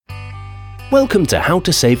Welcome to How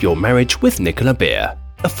to Save Your Marriage with Nicola Beer,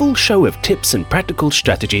 a full show of tips and practical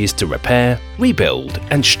strategies to repair, rebuild,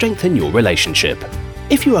 and strengthen your relationship.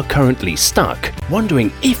 If you are currently stuck,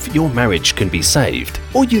 wondering if your marriage can be saved,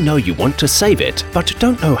 or you know you want to save it but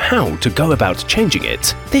don't know how to go about changing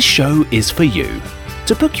it, this show is for you.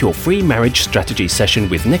 To book your free marriage strategy session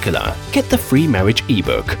with Nicola, get the free marriage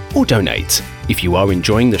ebook or donate. If you are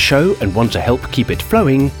enjoying the show and want to help keep it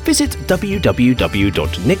flowing, visit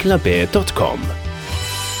www.nicolabeer.com.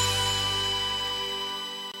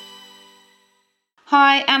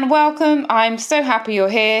 Hi and welcome. I'm so happy you're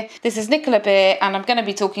here. This is Nicola Beer and I'm going to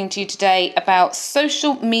be talking to you today about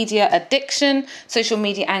social media addiction, social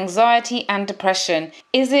media anxiety and depression.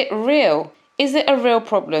 Is it real? Is it a real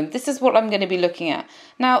problem? This is what I'm going to be looking at.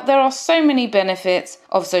 Now, there are so many benefits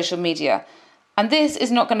of social media, and this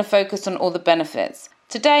is not going to focus on all the benefits.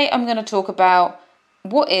 Today, I'm going to talk about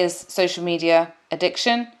what is social media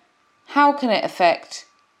addiction, how can it affect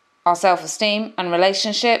our self-esteem and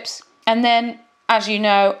relationships, and then, as you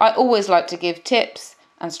know, I always like to give tips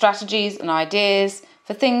and strategies and ideas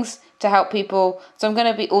for things to help people. So I'm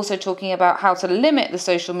going to be also talking about how to limit the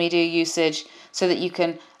social media usage so that you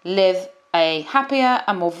can live a happier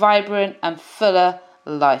and more vibrant and fuller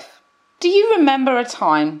life. Do you remember a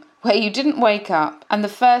time where you didn't wake up and the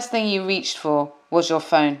first thing you reached for was your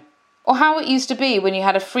phone? Or how it used to be when you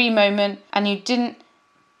had a free moment and you didn't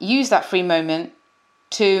use that free moment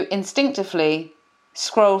to instinctively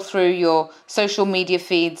scroll through your social media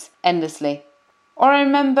feeds endlessly? Or I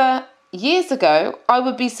remember years ago, I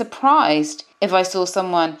would be surprised if I saw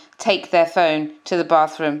someone take their phone to the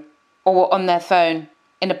bathroom or on their phone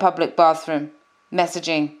in a public bathroom,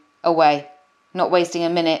 messaging away, not wasting a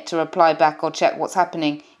minute to reply back or check what's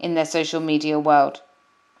happening in their social media world.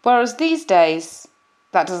 Whereas these days,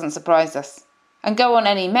 that doesn't surprise us. And go on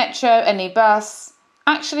any metro, any bus.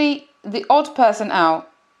 Actually, the odd person out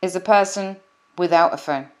is a person without a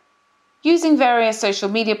phone. Using various social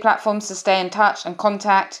media platforms to stay in touch and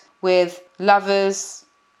contact with lovers,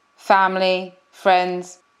 family,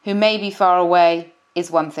 friends who may be far away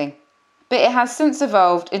is one thing. But it has since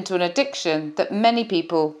evolved into an addiction that many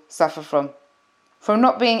people suffer from. From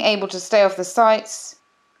not being able to stay off the sites,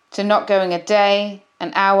 to not going a day,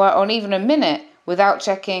 an hour, or even a minute without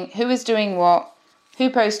checking who is doing what, who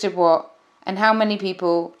posted what, and how many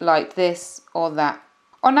people liked this or that.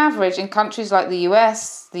 On average, in countries like the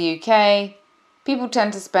US, the UK, people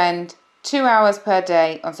tend to spend 2 hours per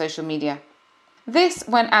day on social media. This,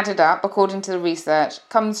 when added up, according to the research,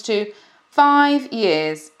 comes to 5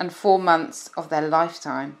 years and 4 months of their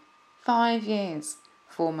lifetime. 5 years,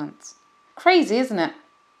 4 months. Crazy, isn't it?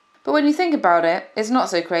 But when you think about it, it's not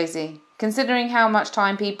so crazy, considering how much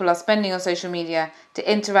time people are spending on social media to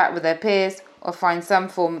interact with their peers or find some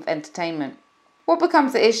form of entertainment. What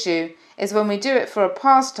becomes the issue is when we do it for a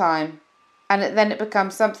pastime and then it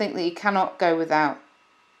becomes something that you cannot go without,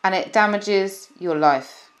 and it damages your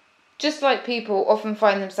life. Just like people often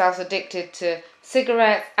find themselves addicted to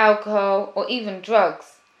cigarettes, alcohol, or even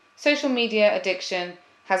drugs, social media addiction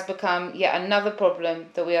has become yet another problem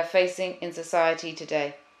that we are facing in society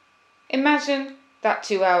today. Imagine that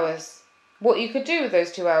 2 hours. What you could do with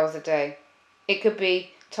those 2 hours a day. It could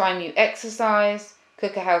be time you exercise,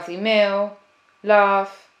 cook a healthy meal,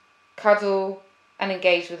 laugh, cuddle, and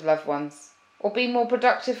engage with loved ones, or be more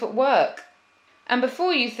productive at work. And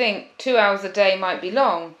before you think 2 hours a day might be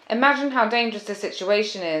long, imagine how dangerous the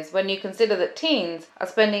situation is when you consider that teens are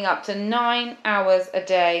spending up to 9 hours a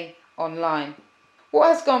day online. What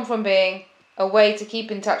has gone from being a way to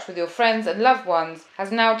keep in touch with your friends and loved ones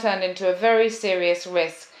has now turned into a very serious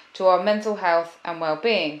risk to our mental health and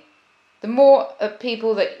well-being. The more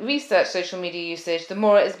people that research social media usage, the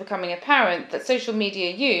more it is becoming apparent that social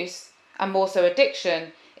media use, and more so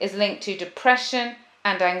addiction, is linked to depression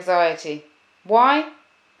and anxiety. Why?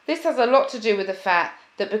 This has a lot to do with the fact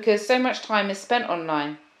that because so much time is spent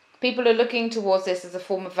online, people are looking towards this as a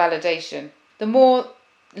form of validation. The more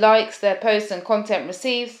likes their posts and content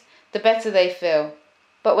receives, the better they feel.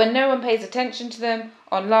 But when no one pays attention to them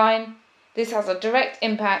online, this has a direct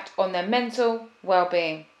impact on their mental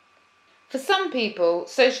well-being. For some people,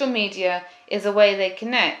 social media is a way they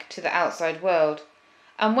connect to the outside world,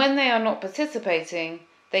 and when they are not participating,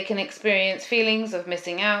 they can experience feelings of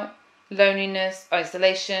missing out, loneliness,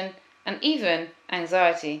 isolation, and even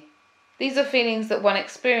anxiety. These are feelings that one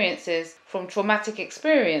experiences from traumatic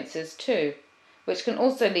experiences too, which can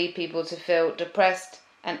also lead people to feel depressed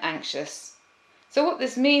and anxious. So what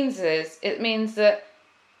this means is, it means that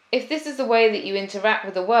if this is the way that you interact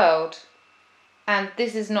with the world, and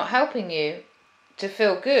this is not helping you to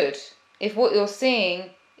feel good, if what you're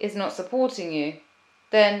seeing is not supporting you,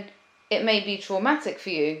 then it may be traumatic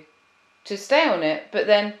for you to stay on it, but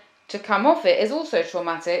then to come off it is also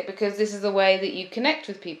traumatic because this is the way that you connect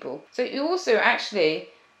with people. So you also actually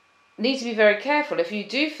need to be very careful if you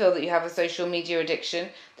do feel that you have a social media addiction,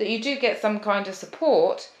 that you do get some kind of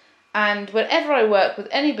support. And whenever I work with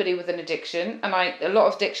anybody with an addiction, and a lot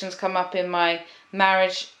of addictions come up in my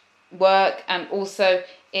marriage work and also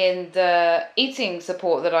in the eating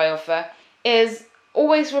support that I offer, is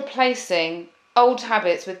always replacing old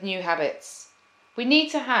habits with new habits. We need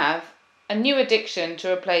to have a new addiction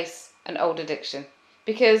to replace an old addiction,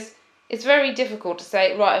 because it's very difficult to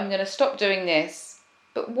say, right, I'm going to stop doing this,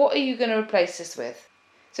 but what are you going to replace this with?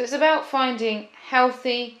 So it's about finding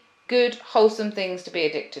healthy, good, wholesome things to be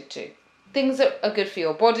addicted to. Things that are good for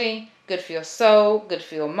your body, good for your soul, good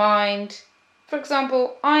for your mind. For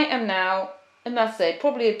example, I am now, I must say,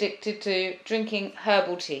 probably addicted to drinking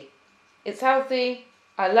herbal tea. It's healthy,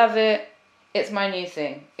 I love it, it's my new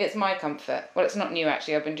thing, it's my comfort. Well, it's not new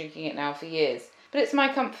actually, I've been drinking it now for years, but it's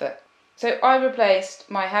my comfort. So I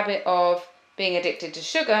replaced my habit of being addicted to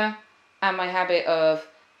sugar and my habit of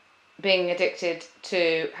being addicted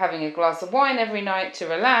to having a glass of wine every night to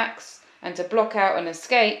relax and to block out and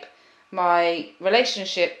escape my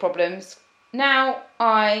relationship problems. Now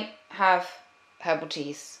I have herbal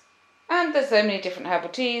teas. And there's so many different herbal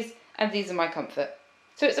teas, and these are my comfort.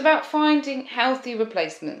 So it's about finding healthy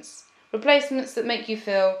replacements that make you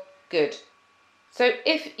feel good. So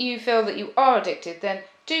if you feel that you are addicted, then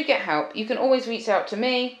do get help. You can always reach out to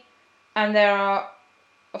me, and there are,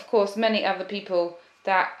 of course, many other people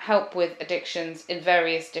that help with addictions in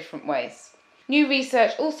various different ways. New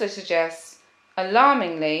research also suggests,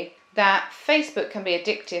 alarmingly, that Facebook can be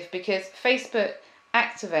addictive because Facebook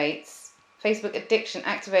addiction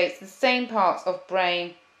activates the same parts of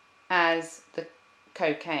brain as the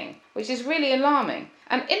cocaine, which is really alarming.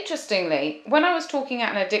 And interestingly, when I was talking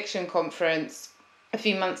at an addiction conference a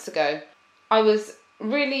few months ago, I was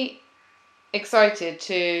really excited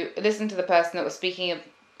to listen to the person that was speaking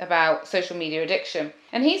about social media addiction.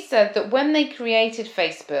 And he said that when they created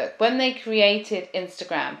Facebook, when they created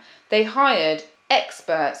Instagram, they hired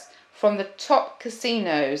experts from the top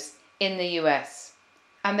casinos in the US.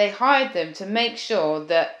 And they hired them to make sure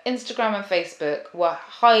that Instagram and Facebook were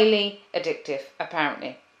highly addictive,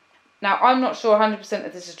 apparently. Now, I'm not sure 100%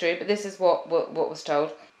 that this is true, but this is what was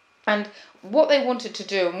told. And what they wanted to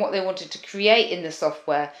do and what they wanted to create in the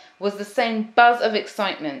software was the same buzz of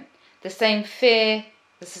excitement, the same fear,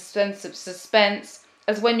 the suspense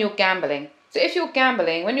as when you're gambling. So if you're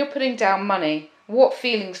gambling, when you're putting down money, what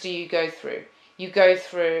feelings do you go through? You go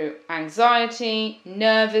through anxiety,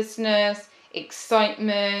 nervousness,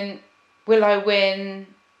 excitement, will I win,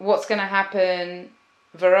 what's going to happen,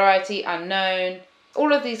 variety, unknown,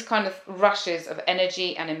 all of these kind of rushes of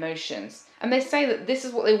energy and emotions. And they say that this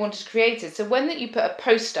is what they wanted created. So when you put a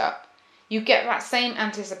post up, you get that same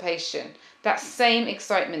anticipation, that same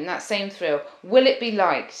excitement, that same thrill. Will it be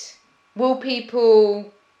liked? Will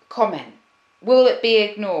people comment? Will it be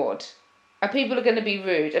ignored? Are people going to be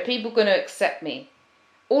rude? Are people going to accept me?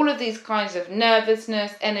 All of these kinds of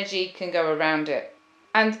nervousness, energy can go around it.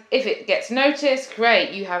 And if it gets noticed,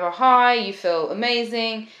 great, you have a high, you feel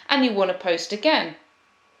amazing, and you want to post again.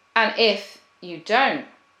 And if you don't,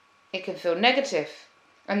 it can feel negative.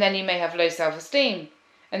 And then you may have low self-esteem.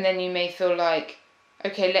 And then you may feel like,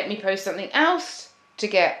 okay, let me post something else to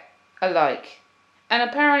get a like. And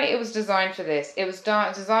apparently it was designed for this. It was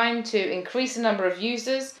designed to increase the number of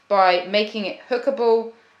users by making it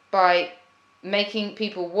hookable, by making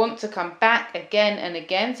people want to come back again and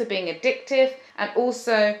again, so being addictive, and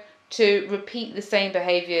also to repeat the same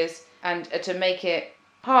behaviours and to make it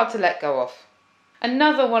hard to let go of.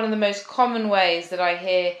 Another one of the most common ways that I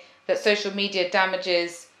hear that social media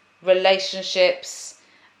damages relationships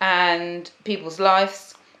and people's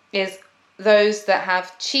lives is those that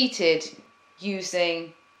have cheated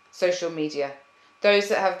using social media, those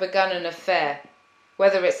that have begun an affair,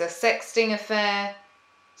 whether it's a sexting affair,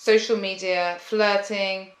 social media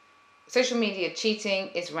flirting. Social media cheating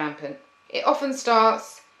is rampant. It often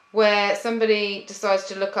starts where somebody decides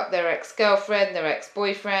to look up their ex-girlfriend, their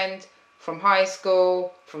ex-boyfriend from high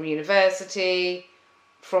school, from university,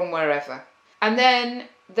 from wherever. And then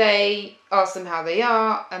they ask them how they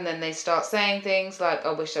are, and then they start saying things like,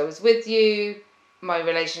 I wish I was with you, my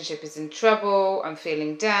relationship is in trouble, I'm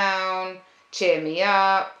feeling down, cheer me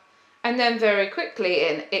up. And then very quickly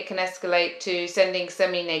it can escalate to sending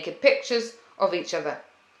semi-naked pictures of each other.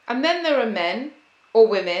 And then there are men or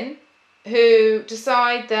women who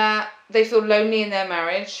decide that they feel lonely in their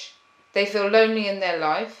marriage, they feel lonely in their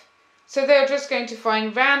life, so they're just going to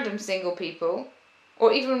find random single people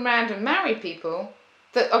or even random married people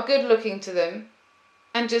that are good looking to them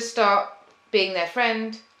and just start being their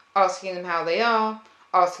friend, asking them how they are,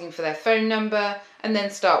 asking for their phone number, and then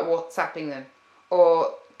start WhatsApping them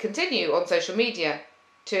or continue on social media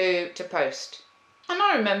to post. And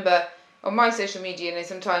I remember on my social media,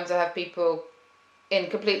 sometimes I have people in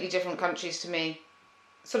completely different countries to me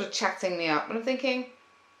sort of chatting me up, and I'm thinking,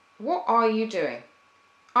 what are you doing?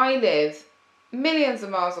 I live millions of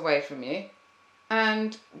miles away from you,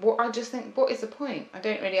 and I just think, what is the point? I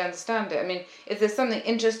don't really understand it. I mean, if there's something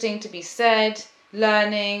interesting to be said,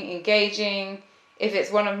 learning, engaging, if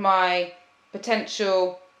it's one of my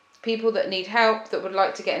potential people that need help, that would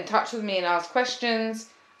like to get in touch with me and ask questions,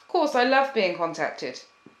 of course I love being contacted.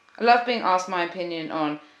 I love being asked my opinion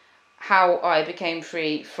on how I became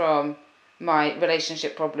free from my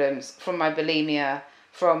relationship problems, from my bulimia,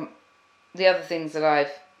 from the other things that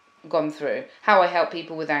I've gone through, how I help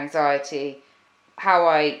people with anxiety, how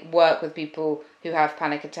I work with people who have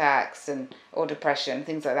panic attacks or depression,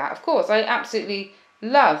 things like that. Of course, I absolutely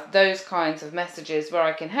love those kinds of messages where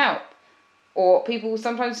I can help. Or people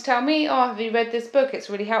sometimes tell me, oh, have you read this book? It's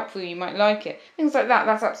really helpful, you might like it. Things like that,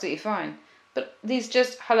 that's absolutely fine. But these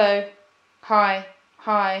just, hello, hi,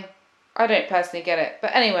 I don't personally get it.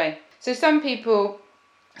 But anyway, so some people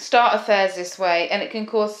start affairs this way, and it can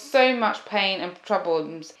cause so much pain and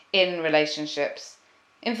problems in relationships.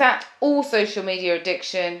 In fact, all social media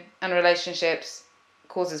addiction and relationships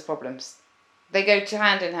causes problems. They go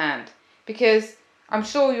hand in hand, because I'm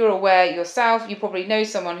sure you're aware yourself, you probably know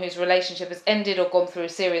someone whose relationship has ended or gone through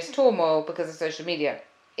serious turmoil because of social media.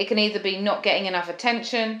 It can either be not getting enough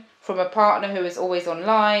attention from a partner who is always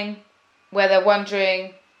online, where they're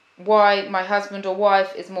wondering why my husband or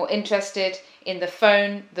wife is more interested in the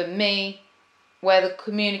phone than me, where the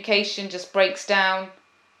communication just breaks down.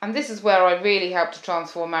 And this is where I really help to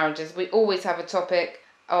transform marriages. We always have a topic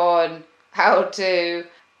on how to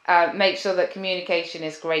make sure that communication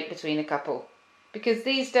is great between a couple. Because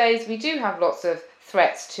these days we do have lots of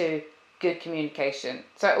threats to good communication.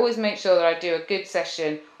 So I always make sure that I do a good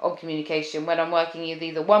session on communication when I'm working with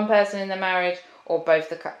either one person in the marriage or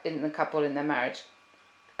both in the couple in their marriage.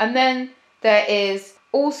 And then there is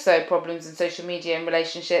also problems in social media and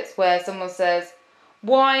relationships where someone says,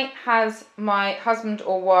 why has my husband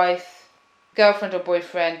or wife, girlfriend or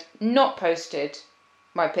boyfriend not posted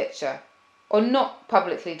my picture, or not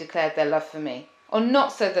publicly declared their love for me, or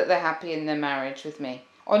not said that they're happy in their marriage with me,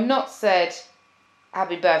 or not said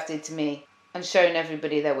happy birthday to me and shown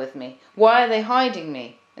everybody they're with me? Why are they hiding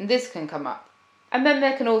me? And this can come up. And then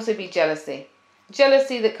there can also be jealousy.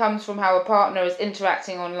 Jealousy that comes from how a partner is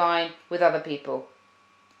interacting online with other people.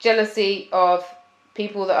 Jealousy of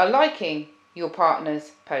people that are liking your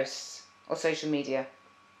partner's posts or social media.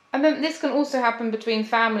 And then this can also happen between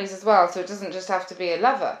families as well, so it doesn't just have to be a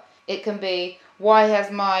lover. It can be, why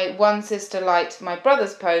has my one sister liked my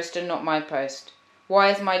brother's post and not my post? Why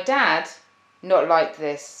has my dad not liked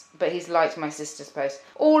this, but he's liked my sister's post?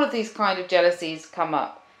 All of these kind of jealousies come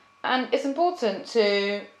up. And it's important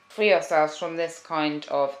to free ourselves from this kind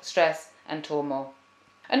of stress and turmoil.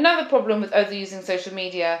 Another problem with overusing social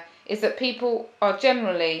media is that people are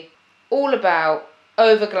generally all about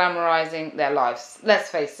over-glamorizing their lives. Let's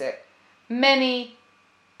face it.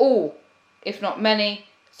 If not many,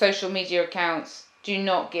 social media accounts do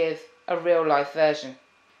not give a real-life version.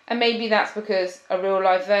 And maybe that's because a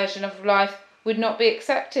real-life version of life would not be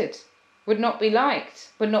accepted, would not be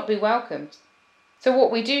liked, would not be welcomed. So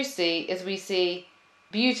what we do see is we see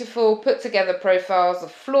beautiful, put-together profiles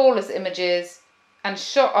of flawless images and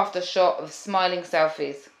shot after shot of smiling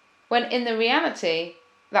selfies, when in the reality,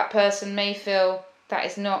 that person may feel that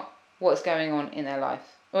is not what's going on in their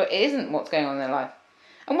life, or it isn't what's going on in their life.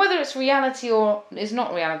 And whether it's reality or is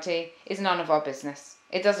not reality is none of our business.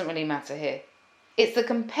 It doesn't really matter here. It's the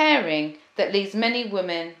comparing that leads many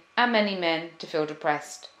women and many men to feel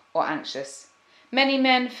depressed or anxious. Many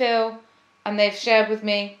men feel, and they've shared with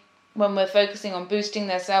me, when we're focusing on boosting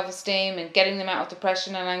their self-esteem and getting them out of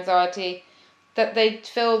depression and anxiety, that they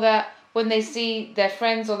feel that when they see their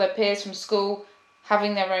friends or their peers from school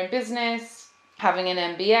having their own business, having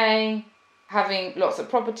an MBA, having lots of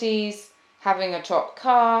properties, having a top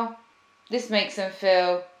car, this makes them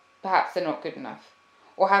feel perhaps they're not good enough.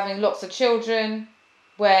 Or having lots of children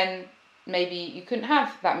when maybe you couldn't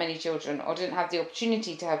have that many children or didn't have the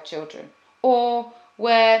opportunity to have children. Or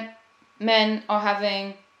where men are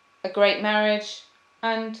having a great marriage,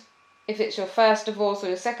 and if it's your first divorce or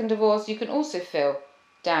your second divorce, you can also feel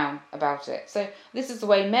down about it. So this is the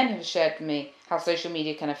way men have shared with me how social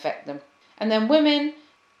media can affect them. And then women,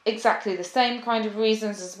 exactly the same kind of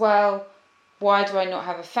reasons as well. Why do I not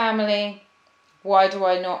have a family? Why do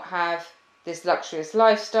I not have this luxurious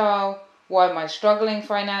lifestyle? Why am I struggling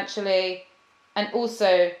financially? And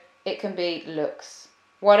also, it can be looks.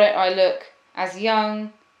 Why don't I look as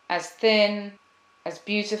young, as thin, as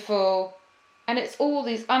beautiful? And it's all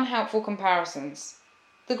these unhelpful comparisons.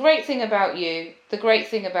 The great thing about you, the great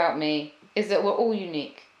thing about me, is that we're all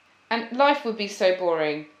unique. And life would be so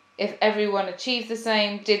boring if everyone achieved the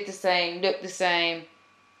same, did the same, looked the same.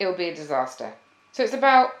 It would be a disaster. So it's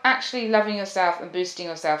about actually loving yourself and boosting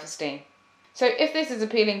your self-esteem. So if this is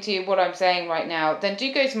appealing to you, what I'm saying right now, then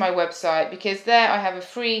do go to my website, because there I have a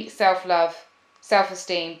free self-love,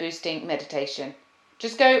 self-esteem boosting meditation.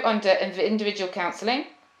 Just go under individual counselling,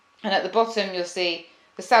 and at the bottom you'll see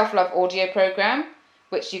the self-love audio program,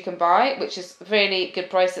 which you can buy, which is a really good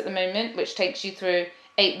price at the moment, which takes you through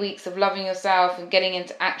 8 weeks of loving yourself and getting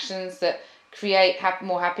into actions that create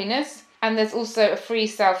more happiness. And there's also a free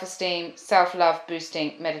self-esteem, self-love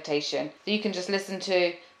boosting meditation that you can just listen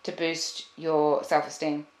to boost your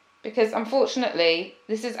self-esteem. Because unfortunately,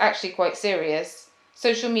 this is actually quite serious.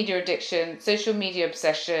 Social media addiction, social media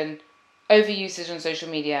obsession, overusage on social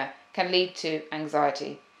media can lead to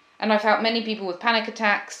anxiety. And I've helped many people with panic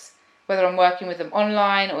attacks, whether I'm working with them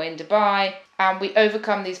online or in Dubai, and we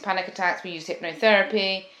overcome these panic attacks. We use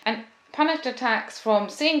hypnotherapy, and panic attacks from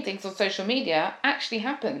seeing things on social media actually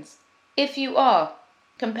happens. If you are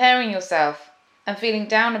comparing yourself and feeling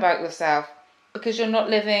down about yourself because you're not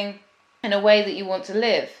living in a way that you want to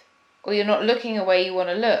live, or you're not looking a way you want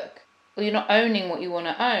to look, or you're not owning what you want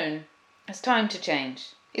to own, it's time to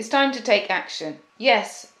change. It's time to take action.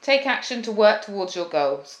 Yes, take action to work towards your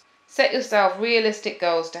goals. Set yourself realistic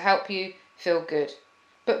goals to help you feel good.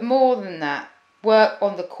 But more than that, work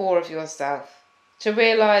on the core of yourself. To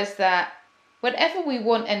realise that whenever we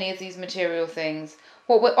want any of these material things,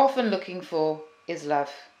 what we're often looking for is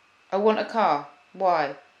love. I want a car.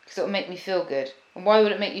 Why? Because it will make me feel good. And why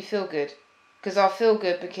would it make you feel good? Because I'll feel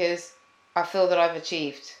good because I feel that I've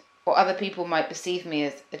achieved, or other people might perceive me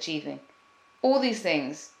as achieving. All these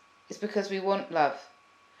things is because we want love.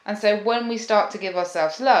 And so when we start to give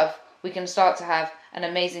ourselves love, we can start to have an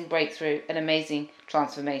amazing breakthrough, an amazing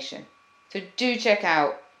transformation. So do check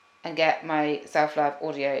out and get my self-love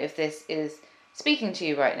audio if this is speaking to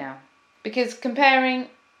you right now. Because comparing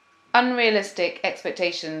unrealistic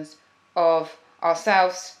expectations of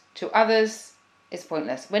ourselves to others is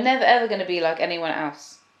pointless. We're never ever going to be like anyone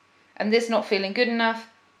else. And this not feeling good enough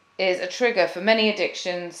is a trigger for many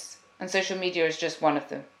addictions, and social media is just one of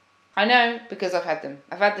them. I know because I've had them.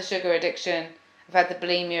 I've had the sugar addiction, I've had the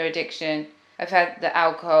bulimia addiction, I've had the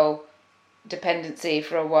alcohol dependency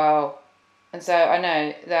for a while. And so I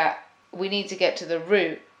know that we need to get to the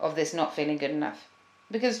root of this not feeling good enough.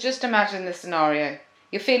 Because just imagine this scenario.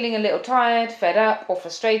 You're feeling a little tired, fed up, or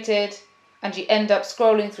frustrated, and you end up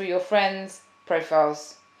scrolling through your friends'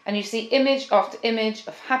 profiles. And you see image after image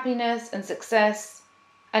of happiness and success.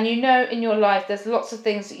 And you know in your life there's lots of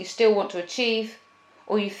things that you still want to achieve,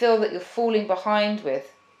 or you feel that you're falling behind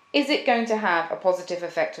with. Is it going to have a positive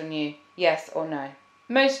effect on you? Yes or no?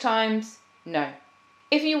 Most times, no.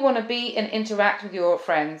 If you want to be and interact with your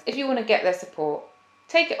friends, if you want to get their support,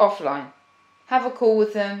 take it offline. Have a call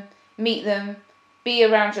with them, meet them, be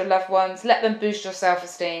around your loved ones, let them boost your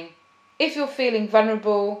self-esteem. If you're feeling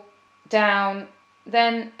vulnerable, down,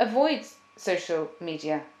 then avoid social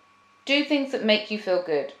media. Do things that make you feel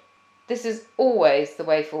good. This is always the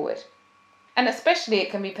way forward. And especially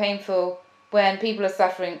it can be painful when people are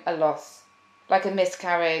suffering a loss, like a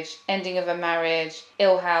miscarriage, ending of a marriage,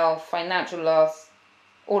 ill health, financial loss,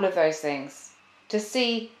 all of those things. To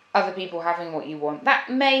see other people having what you want, that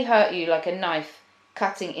may hurt you like a knife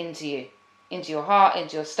cutting into you, into your heart,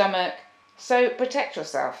 into your stomach. So protect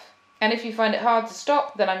yourself. And if you find it hard to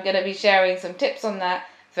stop, then I'm going to be sharing some tips on that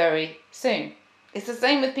very soon. It's the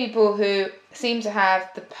same with people who seem to have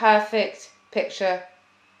the perfect picture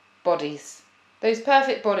bodies. Those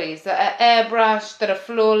perfect bodies that are airbrushed, that are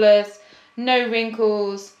flawless, no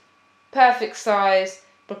wrinkles, perfect size,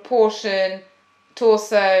 proportion,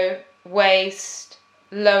 torso, waist,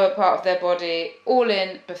 lower part of their body, all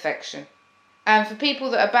in perfection. And for people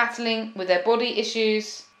that are battling with their body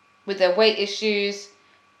issues, with their weight issues,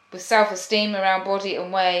 with self-esteem around body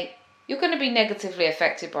and weight, you're going to be negatively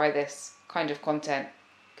affected by this kind of content,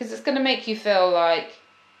 because it's going to make you feel like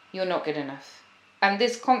you're not good enough. And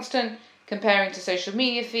this constant comparing to social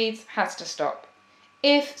media feeds has to stop.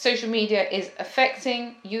 If social media is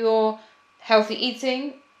affecting your healthy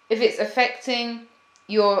eating, if it's affecting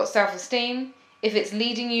your self-esteem, if it's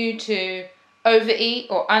leading you to overeat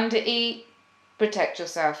or undereat, protect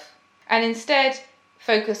yourself. And instead,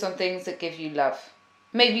 focus on things that give you love.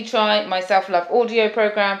 Maybe try my self-love audio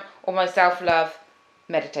program or my self-love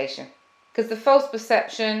meditation. because the false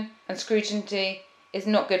perception and scrutiny is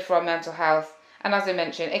not good for our mental health. And as I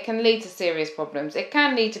mentioned, it can lead to serious problems. It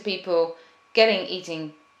can lead to people getting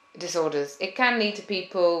eating disorders. It can lead to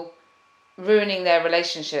people ruining their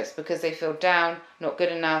relationships because they feel down, not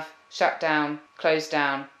good enough, shut down, closed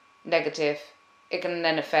down, negative. It can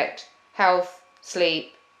then affect health,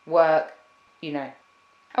 sleep, work,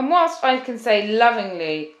 And whilst I can say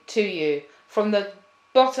lovingly to you from the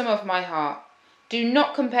bottom of my heart, do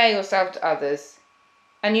not compare yourself to others,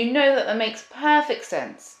 and you know that makes perfect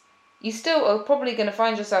sense, you still are probably going to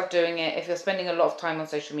find yourself doing it if you're spending a lot of time on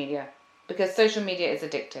social media, because social media is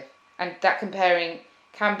addictive, and that comparing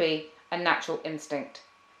can be a natural instinct.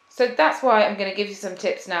 So that's why I'm going to give you some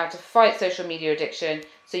tips now to fight social media addiction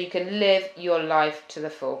so you can live your life to the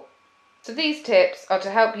full. So these tips are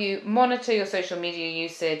to help you monitor your social media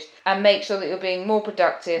usage and make sure that you're being more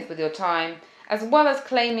productive with your time, as well as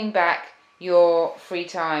claiming back your free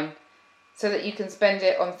time so that you can spend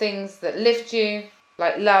it on things that lift you,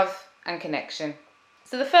 like love and connection.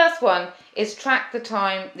 So the first one is track the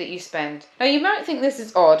time that you spend. Now you might think this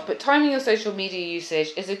is odd, but timing your social media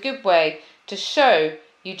usage is a good way to show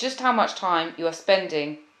you just how much time you are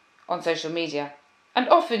spending on social media. And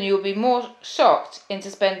often you will be more shocked into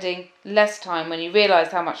spending less time when you realise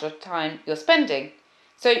how much time you're spending.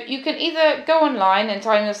 So you can either go online and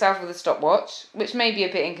time yourself with a stopwatch, which may be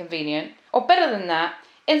a bit inconvenient, or better than that,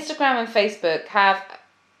 Instagram and Facebook have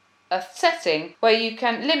a setting where you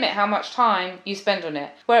can limit how much time you spend on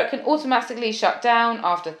it, where it can automatically shut down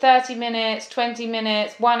after 30 minutes, 20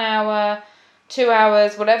 minutes, 1 hour, 2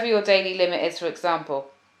 hours, whatever your daily limit is, for example.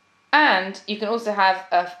 And you can also have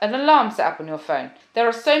an alarm set up on your phone. There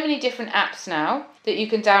are so many different apps now that you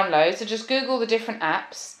can download, so just Google the different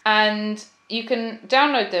apps and you can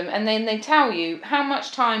download them, and then they tell you how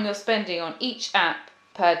much time you're spending on each app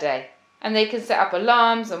per day. And they can set up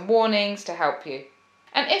alarms and warnings to help you.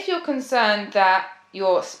 And if you're concerned that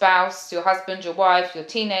your spouse, your husband, your wife, your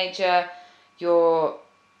teenager, your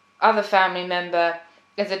other family member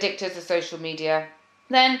is addicted to social media,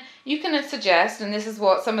 then you can suggest, and this is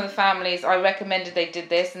what some of the families I recommended, they did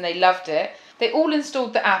this and they loved it, they all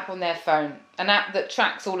installed the app on their phone, an app that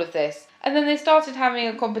tracks all of this. And then they started having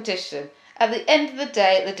a competition. At the end of the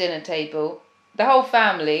day at the dinner table, the whole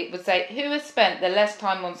family would say who has spent the less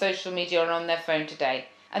time on social media and on their phone today.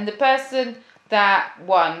 And the person that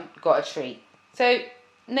won got a treat. So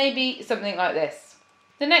maybe something like this.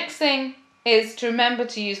 The next thing is to remember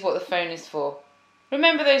to use what the phone is for.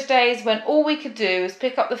 Remember those days when all we could do was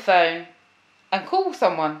pick up the phone and call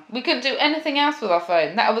someone. We couldn't do anything else with our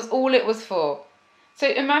phone. That was all it was for. So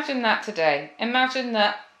imagine that today. Imagine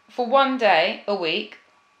that for one day a week,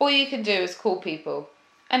 all you can do is call people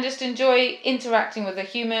and just enjoy interacting with a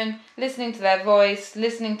human, listening to their voice,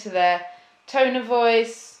 listening to their tone of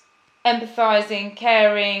voice, empathizing,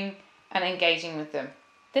 caring, and engaging with them.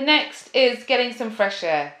 The next is getting some fresh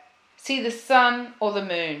air. See the sun or the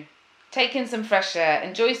moon. Take in some fresh air.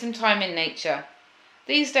 Enjoy some time in nature.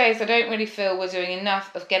 These days I don't really feel we're doing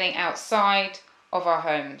enough of getting outside of our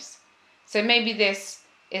homes. So maybe this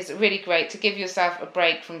is really great to give yourself a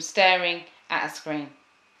break from staring at a screen.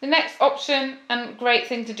 The next option and great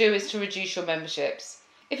thing to do is to reduce your memberships.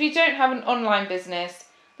 If you don't have an online business,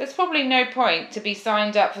 there's probably no point to be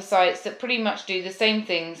signed up for sites that pretty much do the same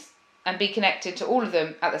things and be connected to all of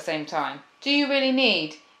them at the same time. Do you really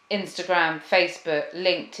need Instagram, Facebook,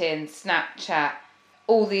 LinkedIn, Snapchat,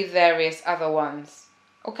 all the various other ones?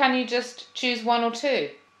 Or can you just choose one or two?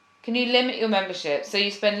 Can you limit your membership so you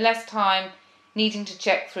spend less time needing to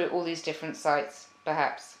check through all these different sites,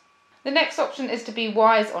 perhaps? The next option is to be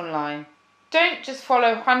wise online. Don't just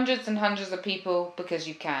follow hundreds and hundreds of people because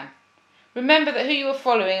you can. Remember that who you are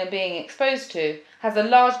following and being exposed to has a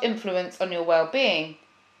large influence on your well-being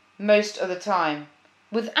most of the time,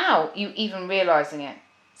 without you even realising it.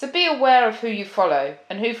 So be aware of who you follow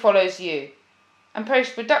and who follows you, and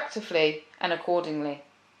post productively and accordingly.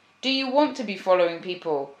 Do you want to be following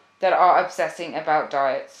people that are obsessing about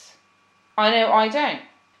diets? I know I don't.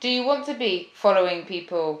 Do you want to be following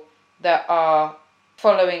people that are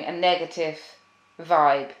following a negative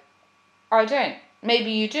vibe? I don't.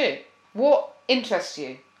 Maybe you do. What interests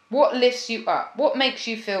you? What lifts you up? What makes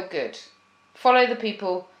you feel good? Follow the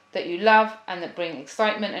people that you love and that bring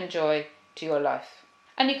excitement and joy to your life.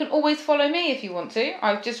 And you can always follow me if you want to.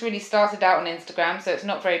 I've just really started out on Instagram, so it's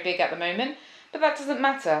not very big at the moment, but that doesn't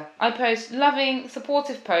matter. I post loving,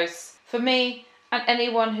 supportive posts for me and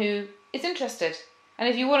anyone who is interested. And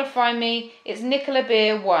if you want to find me, it's Nicola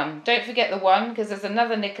Beer 1. Don't forget the 1, because there's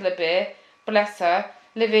another Nicola Beer, bless her,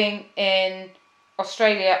 living in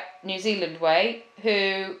Australia, New Zealand way,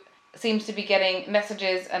 who seems to be getting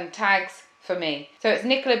messages and tags for me. So it's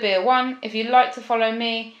Nicola Beer 1. If you'd like to follow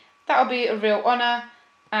me, that'll be a real honour,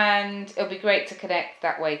 and it'll be great to connect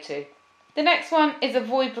that way too. The next one is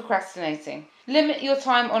avoid procrastinating. Limit your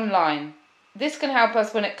time online. This can help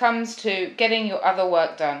us when it comes to getting your other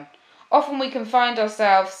work done. Often we can find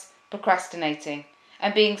ourselves procrastinating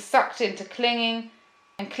and being sucked into clinging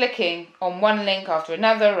and clicking on one link after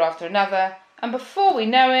another, and before we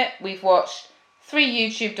know it, we've watched 3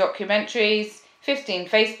 YouTube documentaries, 15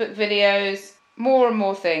 Facebook videos, more and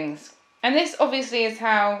more things. And this obviously is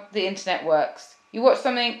how the internet works. You watch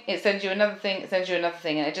something, it sends you another thing,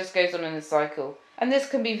 and it just goes on in a cycle. And this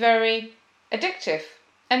can be very addictive.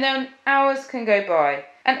 And then hours can go by.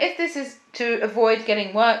 And if this is to avoid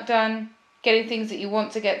getting work done, getting things that you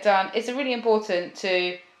want to get done, it's really important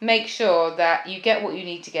to make sure that you get what you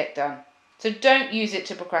need to get done. So don't use it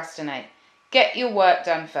to procrastinate. Get your work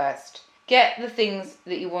done first. Get the things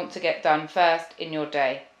that you want to get done first in your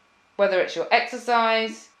day. Whether it's your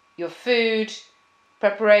exercise, your food,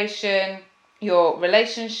 preparation, your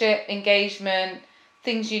relationship, engagement,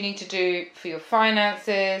 things you need to do for your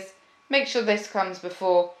finances. Make sure this comes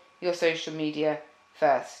before your social media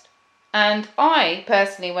first. And I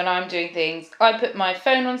personally, when I'm doing things, I put my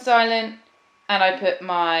phone on silent and I put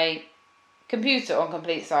my computer on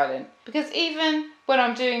complete silent. Because even when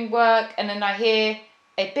I'm doing work and then I hear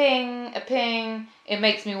a ping, it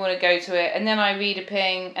makes me want to go to it, and then I read a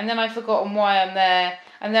ping, and then I've forgotten why I'm there,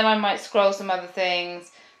 and then I might scroll some other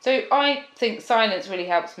things. So I think silence really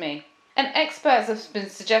helps me. And experts have been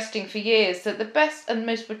suggesting for years that the best and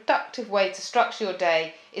most productive way to structure your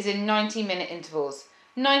day is in 90-minute intervals.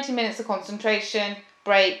 90 minutes of concentration,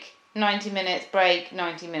 break, 90 minutes, break,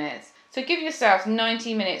 90 minutes. So give yourself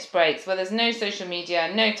 90 minutes breaks where there's no social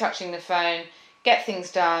media, no touching the phone, get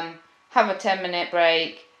things done, have a 10-minute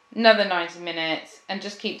break, another 90 minutes, and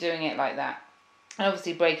just keep doing it like that. And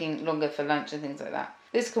obviously breaking longer for lunch and things like that.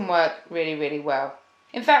 This can work really, really well.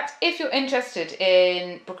 In fact, if you're interested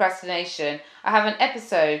in procrastination, I have an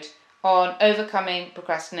episode on overcoming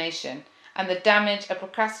procrastination and the damage a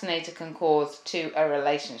procrastinator can cause to a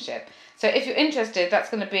relationship. So if you're interested, that's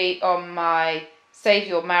going to be on my Save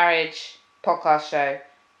Your Marriage podcast show.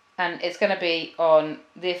 And it's going to be on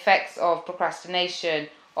the effects of procrastination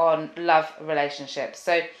on love relationships.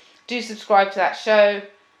 So do subscribe to that show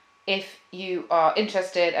if you are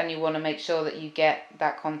interested and you want to make sure that you get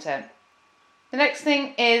that content. The next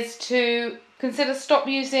thing is to consider stop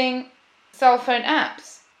using cell phone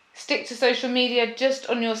apps. Stick to social media just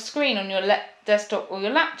on your screen, on your desktop or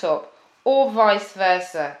your laptop, or vice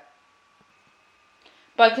versa.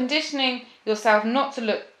 By conditioning yourself not to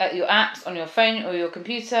look at your apps on your phone or your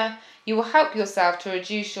computer, you will help yourself to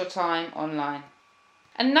reduce your time online.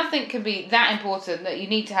 And nothing can be that important that you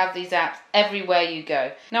need to have these apps everywhere you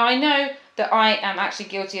go. Now I know that I am actually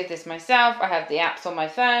guilty of this myself. I have the apps on my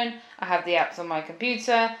phone, I have the apps on my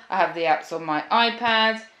computer, I have the apps on my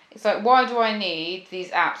iPad. It's like, why do I need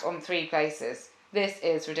these apps on 3 places? This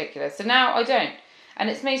is ridiculous. So now I don't. And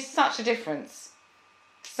it's made such a difference.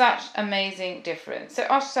 Such amazing difference. So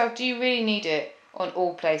ask yourself, do you really need it on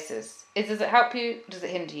all places? Does it help you? Does it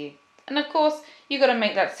hinder you? And of course, you've got to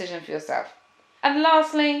make that decision for yourself. And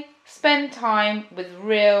lastly, spend time with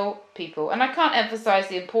real people. And I can't emphasize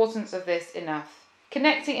the importance of this enough.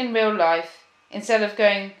 Connecting in real life, instead of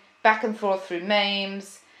going back and forth through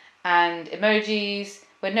memes and emojis,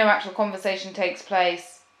 where no actual conversation takes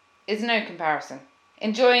place, is no comparison.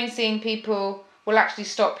 Enjoying seeing people will actually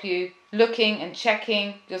stop you looking and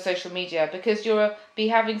checking your social media, because you'll be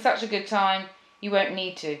having such a good time, you won't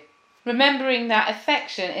need to. Remembering that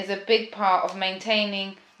affection is a big part of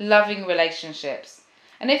maintaining loving relationships.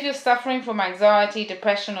 And if you're suffering from anxiety,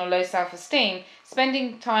 depression or low self-esteem,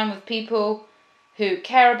 spending time with people who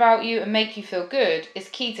care about you and make you feel good is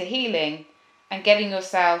key to healing and getting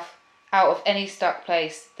yourself out of any stuck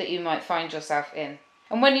place that you might find yourself in.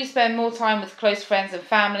 And when you spend more time with close friends and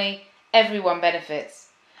family, everyone benefits,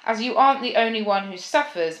 as you aren't the only one who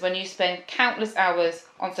suffers when you spend countless hours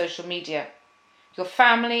on social media. Your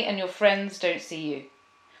family and your friends don't see you.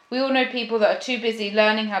 We all know people that are too busy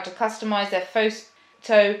learning how to customize their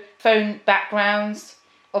phone backgrounds,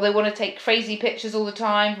 or they want to take crazy pictures all the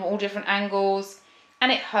time from all different angles,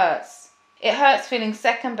 and it hurts. It hurts feeling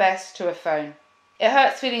second best to a phone. It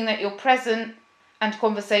hurts feeling that your present and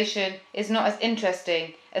conversation is not as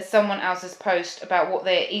interesting as someone else's post about what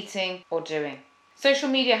they are eating or doing. Social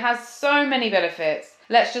media has so many benefits.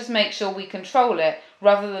 Let's just make sure we control it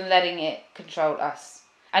rather than letting it control us,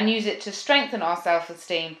 and use it to strengthen our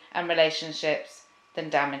self-esteem and relationships than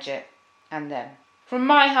damage it and them. From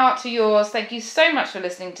my heart to yours, thank you so much for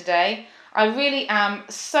listening today. I really am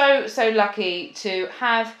so lucky to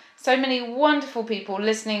have so many wonderful people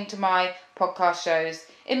listening to my podcast shows.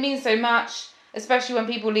 It means so much, especially when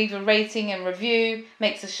people leave a rating and review,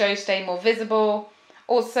 makes the show stay more visible.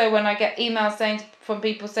 Also, when I get emails from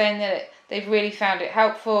people saying that they've really found it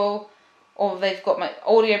helpful, or they've got my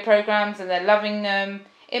audio programs and they're loving them,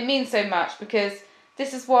 it means so much, because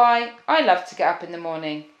this is why I love to get up in the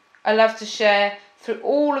morning. I love to share through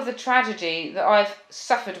all of the tragedy that I've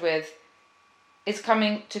suffered with is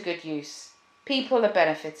coming to good use. People are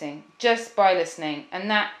benefiting just by listening, and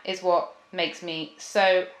that is what makes me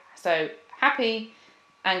so happy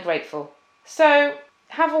and grateful. So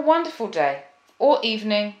have a wonderful day or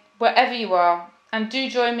evening wherever you are, and do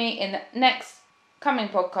join me in the next coming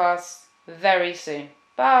podcast very soon.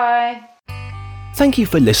 Bye. Thank you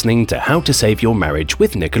for listening to How to Save Your Marriage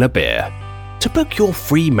with Nicola Beer. To book your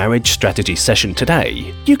free marriage strategy session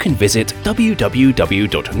today, you can visit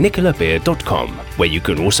www.nicolabeer.com, where you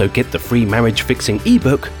can also get the free marriage fixing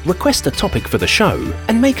ebook, request a topic for the show,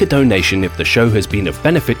 and make a donation if the show has been of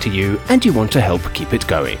benefit to you and you want to help keep it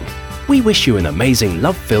going. We wish you an amazing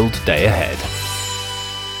love-filled day ahead.